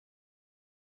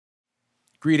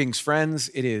Greetings, friends.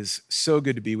 It is so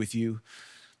good to be with you.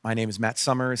 My name is Matt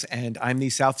Summers, and I'm the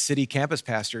South City campus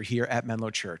pastor here at Menlo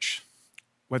Church.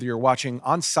 Whether you're watching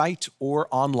on site or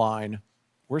online,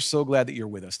 we're so glad that you're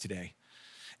with us today.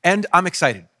 And I'm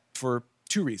excited for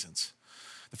two reasons.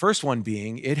 The first one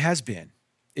being it has been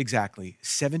exactly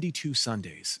 72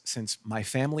 Sundays since my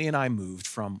family and I moved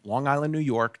from Long Island, New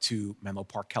York to Menlo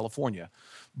Park, California.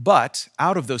 But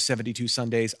out of those 72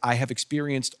 Sundays, I have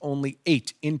experienced only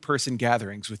 8 in-person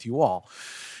gatherings with you all.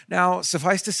 Now,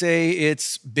 suffice to say,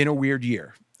 it's been a weird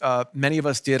year. Many of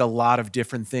us did a lot of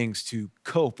different things to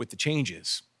cope with the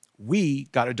changes. We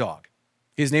got a dog.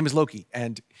 His name is Loki,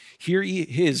 and here he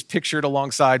is pictured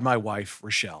alongside my wife,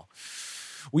 Rochelle.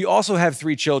 We also have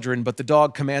 3 children, but the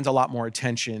dog commands a lot more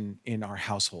attention in our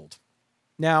household.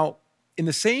 Now, in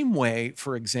the same way,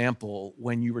 for example,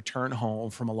 when you return home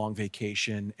from a long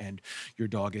vacation and your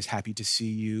dog is happy to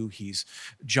see you, he's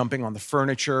jumping on the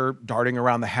furniture, darting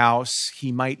around the house,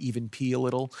 he might even pee a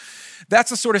little.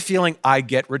 That's the sort of feeling I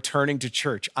get returning to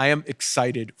church. I am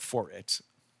excited for it.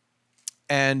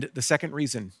 And the second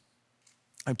reason,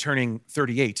 I'm turning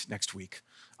 38 next week.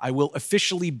 I will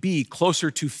officially be closer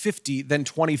to 50 than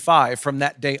 25 from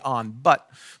that day on. But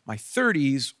my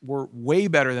 30s were way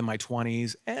better than my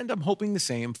 20s, and I'm hoping the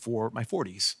same for my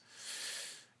 40s.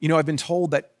 You know, I've been told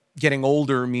that getting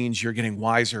older means you're getting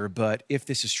wiser, but if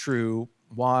this is true,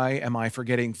 why am I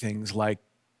forgetting things like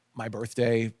my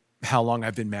birthday, how long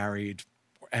I've been married,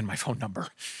 and my phone number?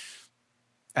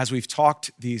 As we've talked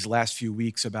these last few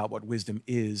weeks about what wisdom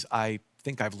is, I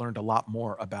think I've learned a lot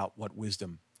more about what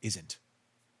wisdom isn't.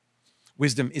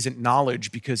 Wisdom isn't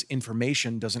knowledge because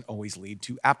information doesn't always lead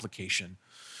to application.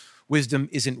 Wisdom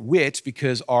isn't wit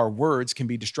because our words can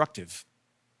be destructive.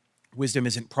 Wisdom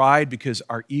isn't pride because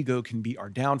our ego can be our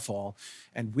downfall.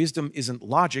 And wisdom isn't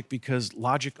logic because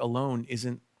logic alone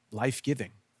isn't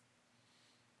life-giving.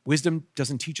 Wisdom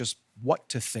doesn't teach us what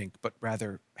to think, but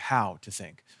rather how to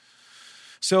think.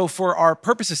 So for our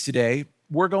purposes today,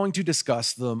 we're going to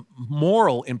discuss the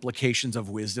moral implications of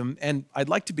wisdom, and I'd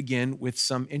like to begin with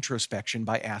some introspection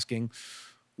by asking,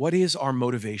 what is our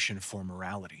motivation for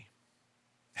morality?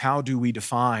 How do we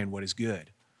define what is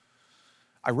good?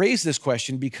 I raise this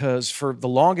question because for the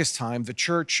longest time, the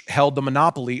church held the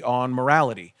monopoly on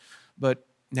morality, but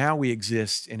now we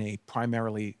exist in a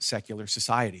primarily secular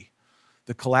society.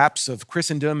 The collapse of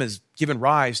Christendom has given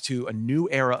rise to a new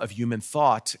era of human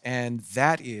thought, and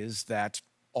that is that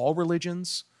all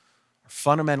religions are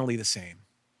fundamentally the same,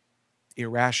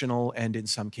 irrational and in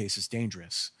some cases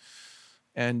dangerous.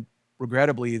 And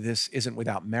regrettably, this isn't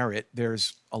without merit.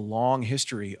 There's a long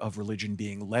history of religion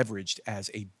being leveraged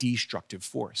as a destructive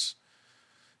force.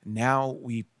 Now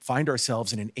we find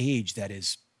ourselves in an age that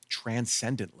is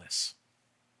transcendentless.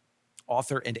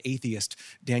 Author and atheist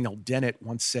Daniel Dennett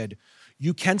once said,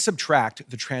 "You can subtract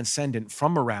the transcendent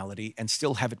from morality and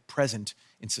still have it present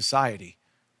in society."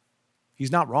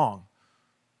 He's not wrong.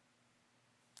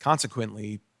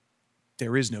 Consequently,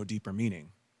 there is no deeper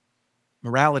meaning.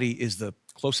 Morality is the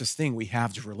closest thing we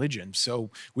have to religion,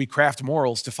 so we craft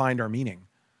morals to find our meaning.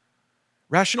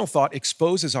 Rational thought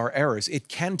exposes our errors. It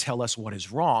can tell us what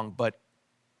is wrong, but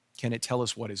can it tell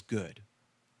us what is good?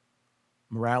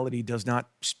 Morality does not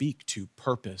speak to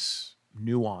purpose,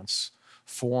 nuance,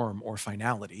 form, or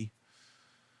finality.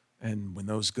 And when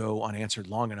those go unanswered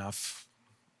long enough,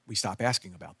 we stop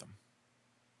asking about them.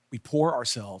 We pour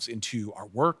ourselves into our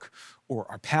work or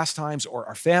our pastimes or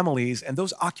our families, and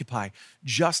those occupy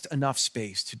just enough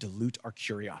space to dilute our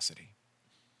curiosity.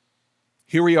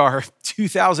 Here we are,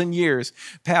 2,000 years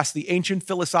past the ancient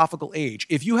philosophical age.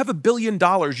 If you have $1 billion,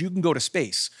 you can go to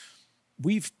space.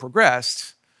 We've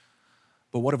progressed,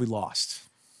 but what have we lost?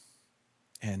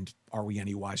 And are we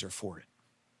any wiser for it?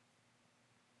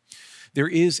 There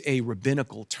is a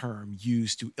rabbinical term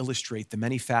used to illustrate the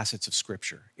many facets of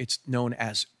Scripture. It's known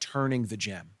as turning the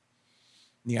gem.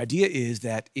 And the idea is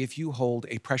that if you hold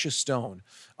a precious stone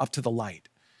up to the light,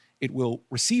 it will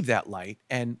receive that light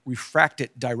and refract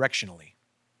it directionally.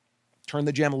 Turn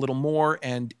the gem a little more,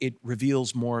 and it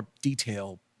reveals more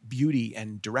detail, beauty,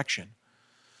 and direction.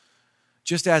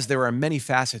 Just as there are many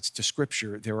facets to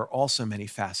Scripture, there are also many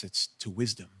facets to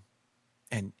wisdom.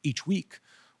 And each week,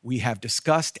 we have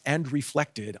discussed and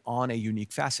reflected on a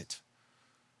unique facet.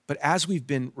 But as we've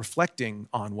been reflecting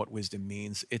on what wisdom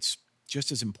means, it's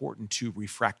just as important to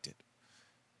refract it,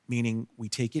 meaning we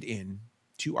take it in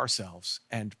to ourselves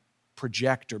and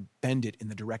project or bend it in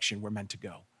the direction we're meant to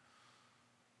go.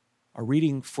 Our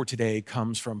reading for today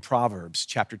comes from Proverbs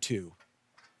chapter 2,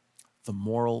 the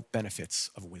moral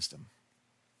benefits of wisdom.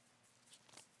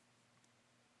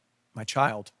 My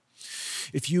child,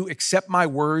 If you accept my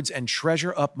words and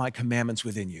treasure up my commandments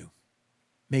within you,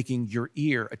 making your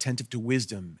ear attentive to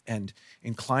wisdom and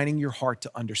inclining your heart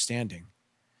to understanding,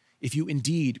 if you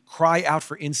indeed cry out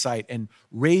for insight and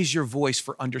raise your voice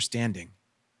for understanding,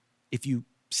 if you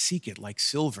seek it like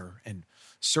silver and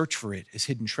search for it as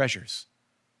hidden treasures,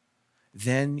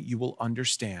 then you will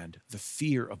understand the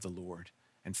fear of the Lord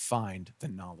and find the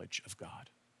knowledge of God.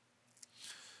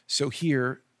 So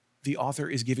here, the author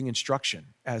is giving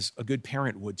instruction, as a good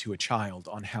parent would to a child,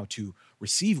 on how to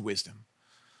receive wisdom.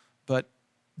 But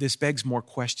this begs more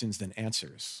questions than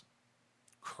answers.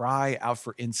 Cry out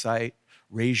for insight,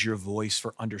 raise your voice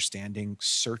for understanding,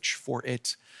 search for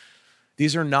it.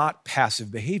 These are not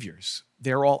passive behaviors.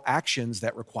 They're all actions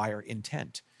that require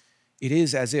intent. It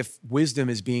is as if wisdom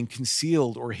is being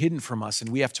concealed or hidden from us,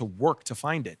 and we have to work to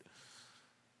find it.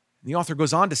 The author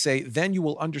goes on to say, then you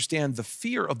will understand the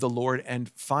fear of the Lord and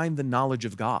find the knowledge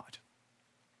of God.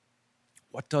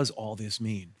 What does all this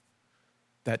mean?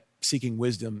 That seeking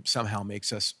wisdom somehow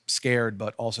makes us scared,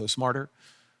 but also smarter?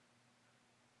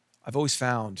 I've always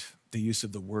found the use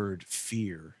of the word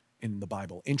fear in the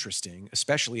Bible interesting,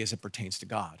 especially as it pertains to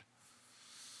God.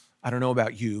 I don't know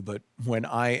about you, but when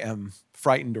I am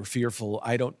frightened or fearful,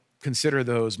 I don't consider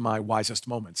those my wisest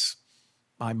moments.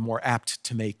 I'm more apt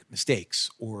to make mistakes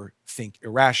or think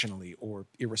irrationally or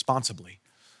irresponsibly.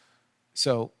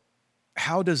 So,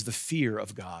 how does the fear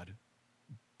of God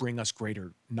bring us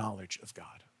greater knowledge of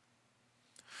God?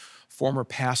 Former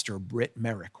pastor Britt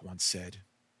Merrick once said,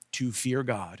 "To fear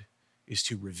God is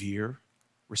to revere,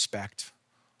 respect,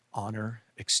 honor,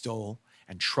 extol,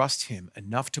 and trust him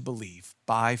enough to believe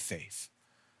by faith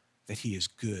that he is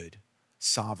good,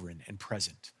 sovereign, and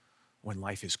present when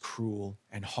life is cruel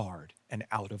and hard and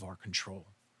out of our control.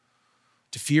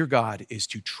 To fear God is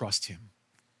to trust him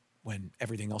when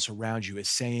everything else around you is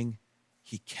saying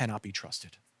he cannot be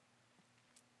trusted."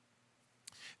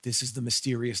 This is the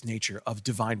mysterious nature of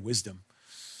divine wisdom.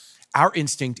 Our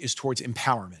instinct is towards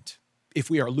empowerment. If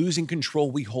we are losing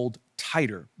control, we hold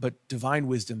tighter, but divine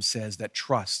wisdom says that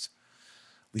trust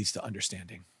leads to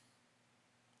understanding.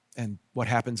 And what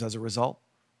happens as a result?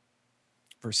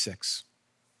 Verse 6.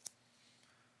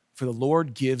 For the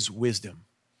Lord gives wisdom.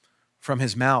 From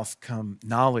his mouth come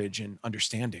knowledge and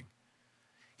understanding.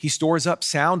 He stores up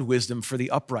sound wisdom for the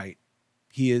upright.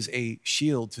 He is a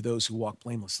shield to those who walk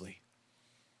blamelessly,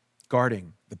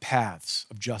 guarding the paths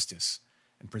of justice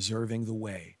and preserving the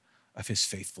way of his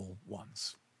faithful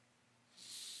ones.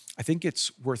 I think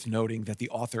it's worth noting that the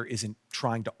author isn't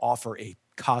trying to offer a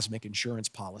cosmic insurance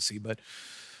policy, but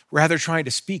rather trying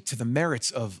to speak to the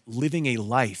merits of living a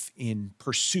life in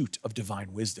pursuit of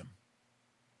divine wisdom.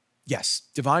 Yes,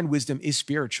 divine wisdom is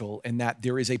spiritual in that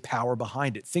there is a power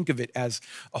behind it. Think of it as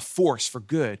a force for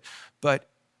good, but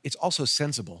it's also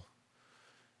sensible.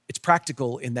 It's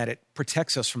practical in that it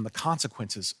protects us from the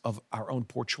consequences of our own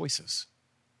poor choices.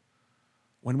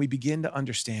 When we begin to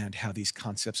understand how these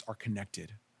concepts are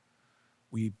connected,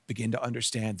 we begin to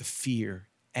understand the fear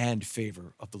and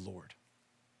favor of the Lord.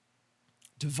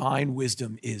 Divine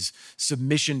wisdom is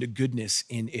submission to goodness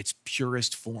in its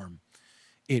purest form.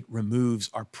 It removes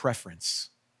our preference,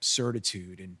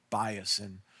 certitude, and bias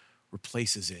and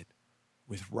replaces it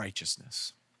with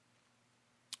righteousness.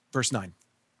 Verse 9.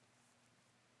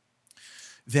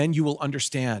 Then you will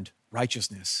understand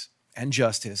righteousness and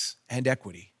justice and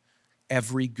equity,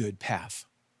 every good path.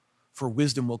 For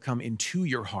wisdom will come into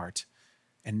your heart,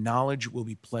 and knowledge will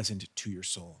be pleasant to your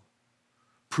soul.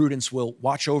 Prudence will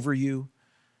watch over you,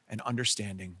 and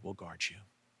understanding will guard you.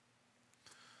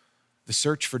 The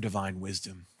search for divine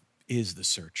wisdom is the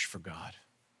search for God.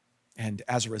 And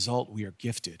as a result, we are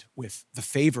gifted with the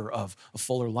favor of a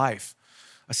fuller life,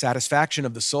 a satisfaction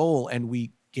of the soul, and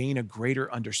we gain a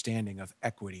greater understanding of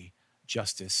equity,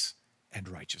 justice, and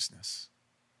righteousness.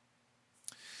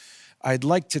 I'd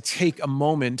like to take a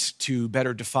moment to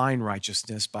better define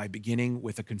righteousness by beginning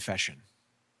with a confession.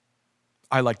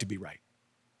 I like to be right.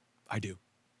 I do.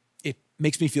 It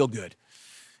makes me feel good.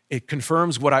 It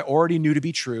confirms what I already knew to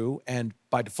be true, and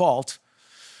by default,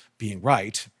 being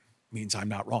right means I'm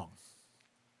not wrong.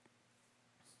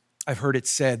 I've heard it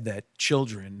said that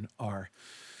children are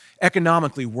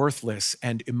economically worthless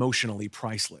and emotionally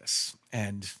priceless,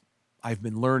 and I've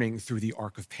been learning through the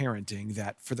arc of parenting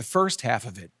that for the first half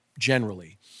of it,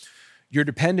 generally, your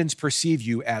dependents perceive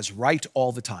you as right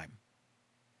all the time.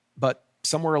 But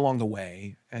somewhere along the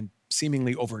way, and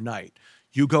seemingly overnight,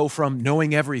 you go from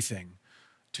knowing everything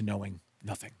to knowing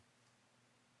nothing.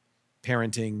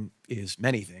 Parenting is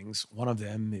many things. One of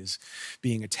them is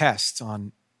being a test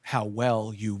on how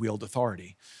well you wield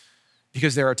authority.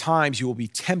 because there are times you will be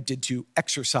tempted to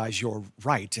exercise your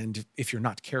right, and if you're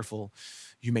not careful,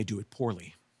 you may do it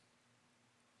poorly.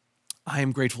 I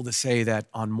am grateful to say that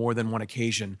on more than one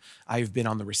occasion, I have been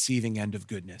on the receiving end of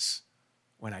goodness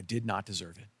when I did not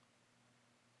deserve it.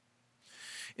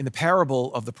 In the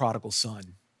parable of the prodigal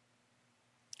son,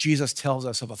 Jesus tells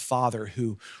us of a father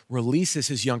who releases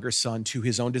his younger son to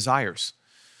his own desires.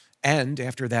 And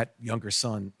after that younger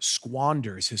son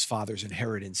squanders his father's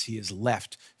inheritance, he is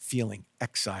left feeling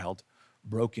exiled,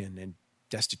 broken, and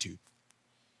destitute.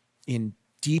 In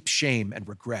deep shame and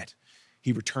regret,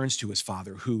 he returns to his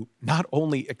father, who not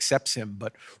only accepts him,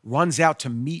 but runs out to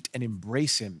meet and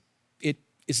embrace him. It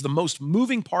is the most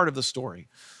moving part of the story.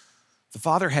 The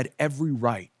father had every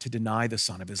right to deny the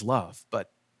son of his love,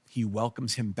 but he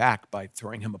welcomes him back by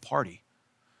throwing him a party.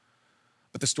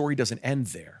 But the story doesn't end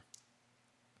there.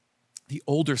 The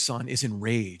older son is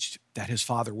enraged that his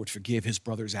father would forgive his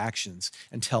brother's actions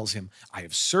and tells him, I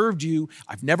have served you,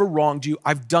 I've never wronged you,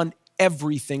 I've done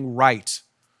everything right.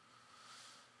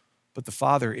 But the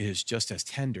father is just as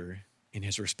tender in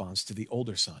his response to the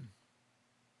older son.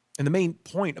 And the main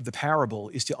point of the parable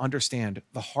is to understand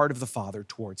the heart of the father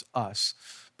towards us.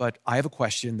 But I have a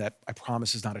question that I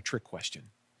promise is not a trick question.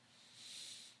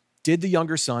 Did the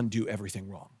younger son do everything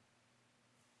wrong?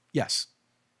 Yes.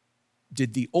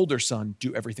 Did the older son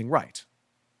do everything right?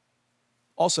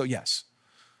 Also, yes.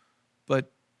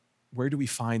 But where do we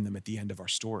find them at the end of our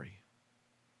story?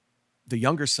 The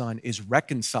younger son is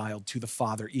reconciled to the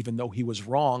father even though he was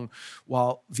wrong,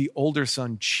 while the older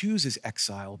son chooses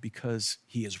exile because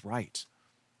he is right.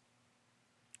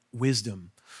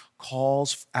 Wisdom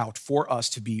calls out for us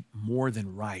to be more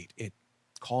than right. It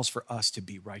calls for us to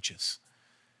be righteous.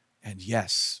 And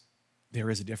yes, there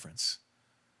is a difference.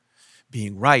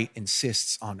 Being right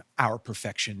insists on our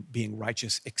perfection. Being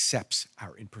righteous accepts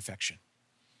our imperfection.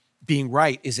 Being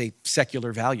right is a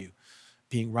secular value.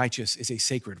 Being righteous is a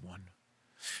sacred one.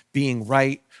 Being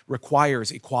right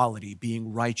requires equality.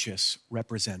 Being righteous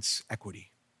represents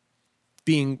equity.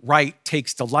 Being right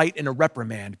takes delight in a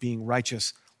reprimand. Being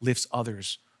righteous lifts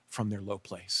others from their low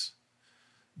place.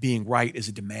 Being right is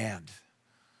a demand.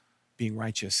 Being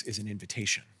righteous is an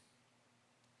invitation.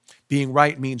 Being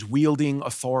right means wielding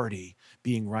authority.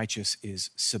 Being righteous is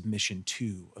submission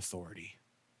to authority.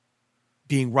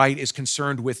 Being right is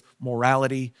concerned with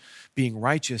morality. Being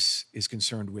righteous is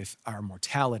concerned with our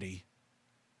mortality.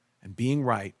 And being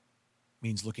right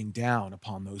means looking down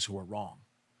upon those who are wrong.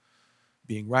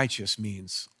 Being righteous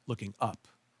means looking up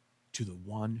to the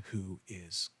one who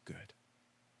is good.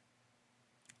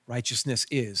 Righteousness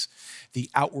is the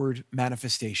outward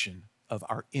manifestation of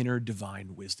our inner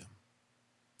divine wisdom.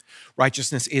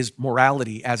 Righteousness is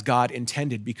morality as God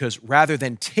intended, because rather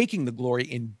than taking the glory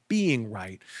in being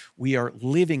right, we are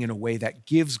living in a way that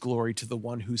gives glory to the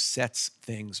one who sets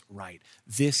things right.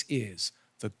 This is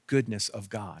the goodness of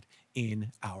God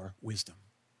in our wisdom.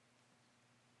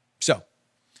 So,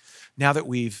 now that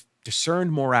we've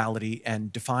discerned morality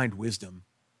and defined wisdom,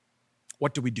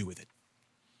 what do we do with it?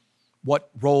 What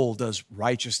role does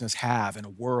righteousness have in a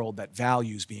world that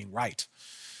values being right?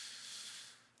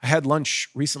 I had lunch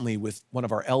recently with one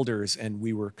of our elders, and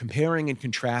we were comparing and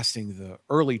contrasting the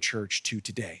early church to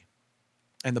today.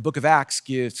 And the book of Acts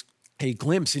gives a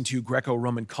glimpse into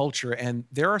Greco-Roman culture, and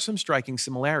there are some striking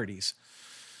similarities.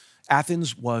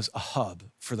 Athens was a hub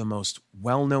for the most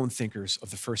well-known thinkers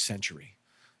of the first century,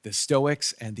 the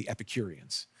Stoics and the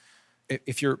Epicureans.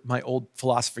 If you're my old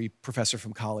philosophy professor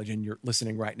from college and you're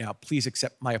listening right now, please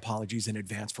accept my apologies in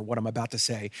advance for what I'm about to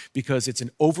say, because it's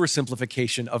an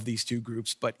oversimplification of these two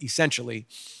groups. But essentially,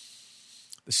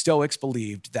 the Stoics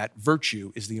believed that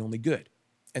virtue is the only good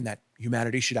and that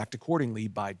humanity should act accordingly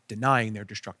by denying their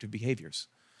destructive behaviors.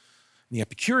 And the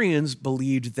Epicureans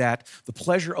believed that the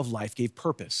pleasure of life gave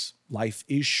purpose. Life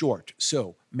is short,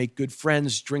 so make good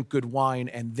friends, drink good wine,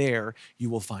 and there you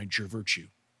will find your virtue.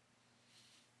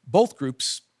 Both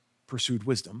groups pursued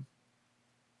wisdom.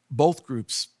 Both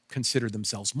groups considered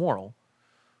themselves moral.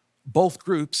 Both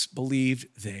groups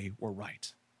believed they were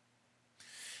right.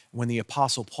 When the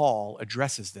Apostle Paul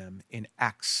addresses them in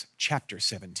Acts chapter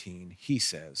 17, he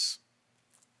says,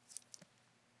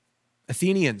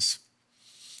 Athenians,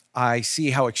 I see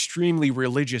how extremely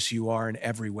religious you are in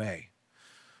every way.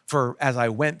 For as I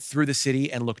went through the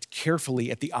city and looked carefully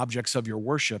at the objects of your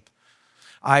worship,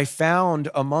 I found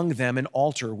among them an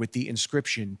altar with the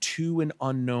inscription, to an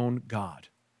unknown God.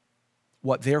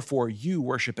 What therefore you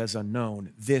worship as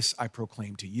unknown, this I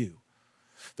proclaim to you.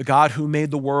 The God who made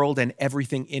the world and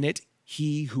everything in it,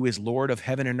 he who is Lord of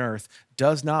heaven and earth,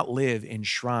 does not live in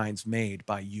shrines made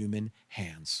by human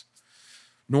hands.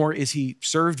 Nor is he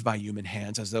served by human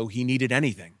hands as though he needed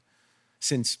anything,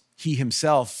 since he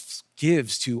himself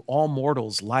gives to all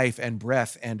mortals life and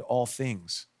breath and all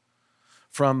things.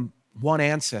 From one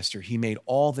ancestor, he made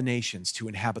all the nations to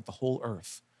inhabit the whole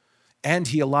earth, and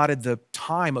he allotted the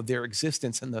time of their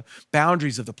existence and the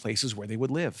boundaries of the places where they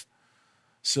would live,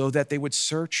 so that they would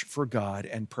search for God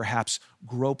and perhaps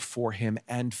grope for him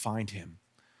and find him,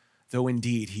 though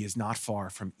indeed he is not far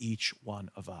from each one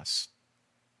of us.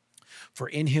 For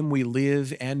in him we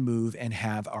live and move and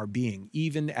have our being,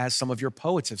 even as some of your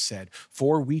poets have said,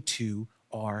 for we too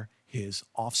are his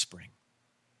offspring.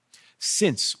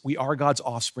 Since we are God's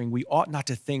offspring, we ought not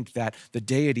to think that the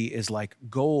deity is like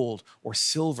gold or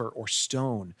silver or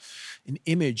stone, an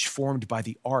image formed by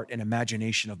the art and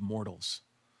imagination of mortals.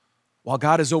 While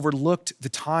God has overlooked the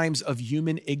times of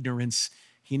human ignorance,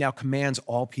 he now commands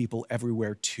all people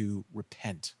everywhere to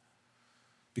repent,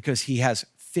 because he has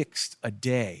fixed a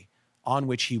day on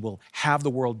which he will have the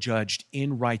world judged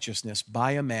in righteousness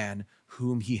by a man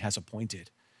whom he has appointed.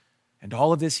 And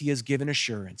all of this he has given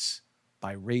assurance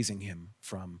by raising him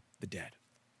from the dead.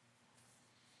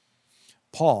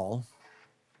 Paul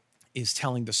is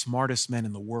telling the smartest men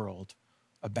in the world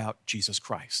about Jesus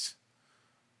Christ,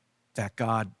 that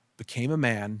God became a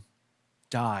man,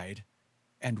 died,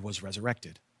 and was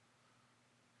resurrected.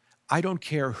 I don't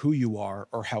care who you are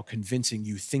or how convincing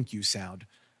you think you sound.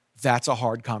 That's a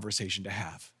hard conversation to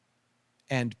have.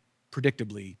 And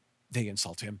predictably, they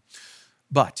insult him.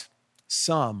 But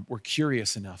some were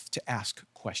curious enough to ask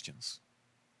questions.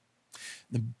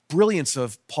 The brilliance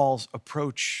of Paul's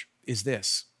approach is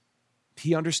this: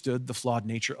 he understood the flawed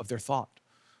nature of their thought.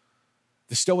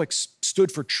 The Stoics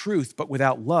stood for truth, but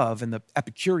without love, and the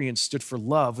Epicureans stood for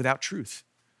love without truth.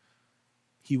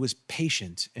 He was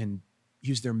patient and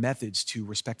used their methods to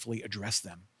respectfully address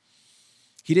them.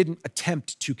 He didn't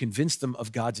attempt to convince them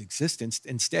of God's existence.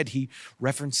 Instead, he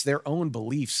referenced their own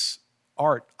beliefs,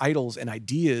 art, idols, and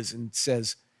ideas, and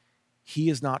says, he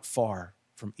is not far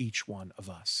from each one of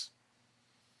us.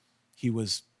 He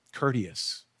was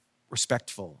courteous,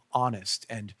 respectful, honest,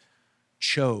 and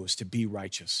chose to be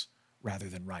righteous rather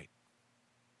than right.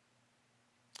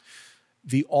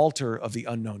 The altar of the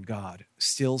unknown God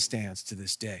still stands to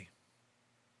this day.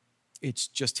 It's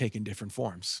just taken different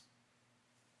forms: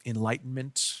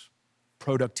 enlightenment,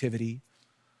 productivity,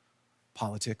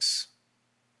 politics.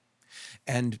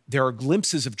 And there are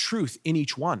glimpses of truth in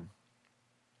each one,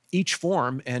 each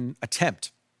form an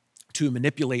attempt to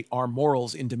manipulate our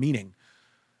morals into meaning.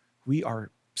 We are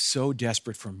so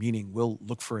desperate for meaning, we'll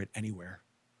look for it anywhere.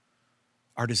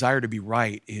 Our desire to be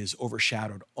right is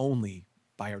overshadowed only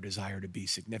by our desire to be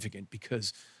significant,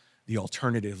 because the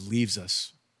alternative leaves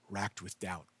us racked with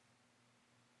doubt.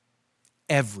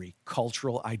 Every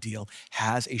cultural ideal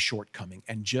has a shortcoming,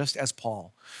 and just as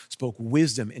Paul spoke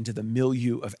wisdom into the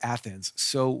milieu of Athens,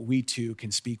 so we too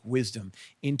can speak wisdom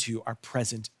into our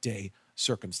present day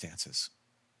circumstances.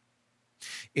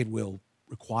 It will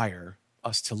require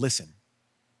us to listen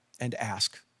and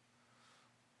ask,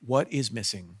 what is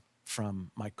missing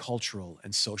from my cultural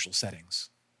and social settings?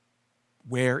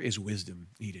 Where is wisdom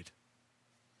needed?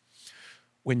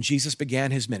 When Jesus began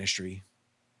his ministry,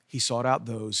 he sought out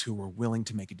those who were willing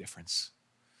to make a difference.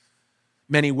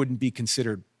 Many wouldn't be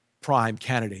considered prime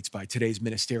candidates by today's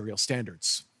ministerial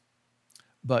standards,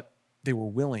 but they were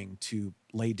willing to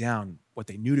lay down what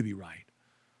they knew to be right,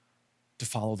 to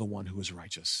follow the one who was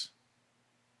righteous.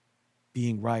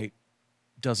 Being right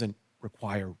doesn't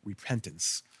require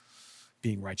repentance.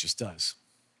 Being righteous does.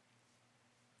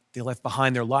 They left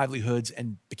behind their livelihoods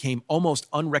and became almost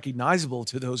unrecognizable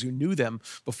to those who knew them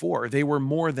before. They were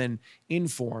more than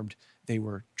informed, they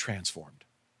were transformed.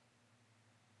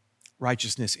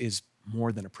 Righteousness is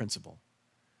more than a principle.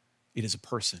 It is a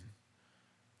person.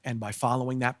 And by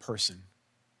following that person,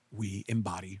 we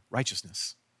embody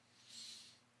righteousness.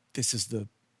 This is the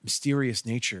mysterious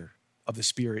nature of the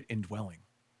Spirit indwelling.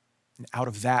 And out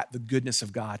of that, the goodness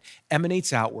of God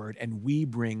emanates outward, and we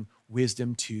bring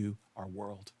wisdom to our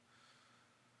world.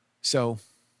 So,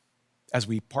 as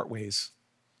we part ways,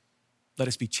 let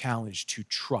us be challenged to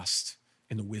trust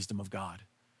in the wisdom of God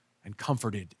and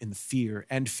comforted in the fear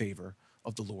and favor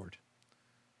of the Lord,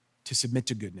 to submit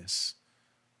to goodness,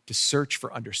 to search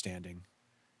for understanding,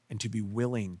 and to be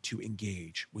willing to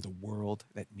engage with a world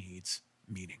that needs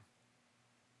meaning.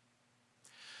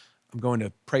 I'm going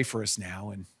to pray for us now,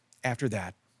 and after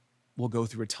that, we'll go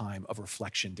through a time of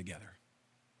reflection together.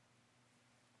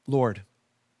 Lord,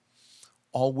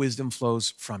 all wisdom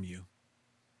flows from you.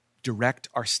 Direct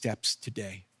our steps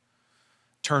today.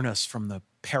 Turn us from the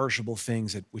perishable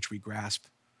things at which we grasp.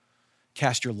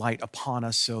 Cast your light upon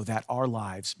us so that our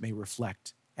lives may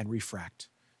reflect and refract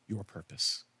your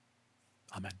purpose.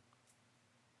 Amen.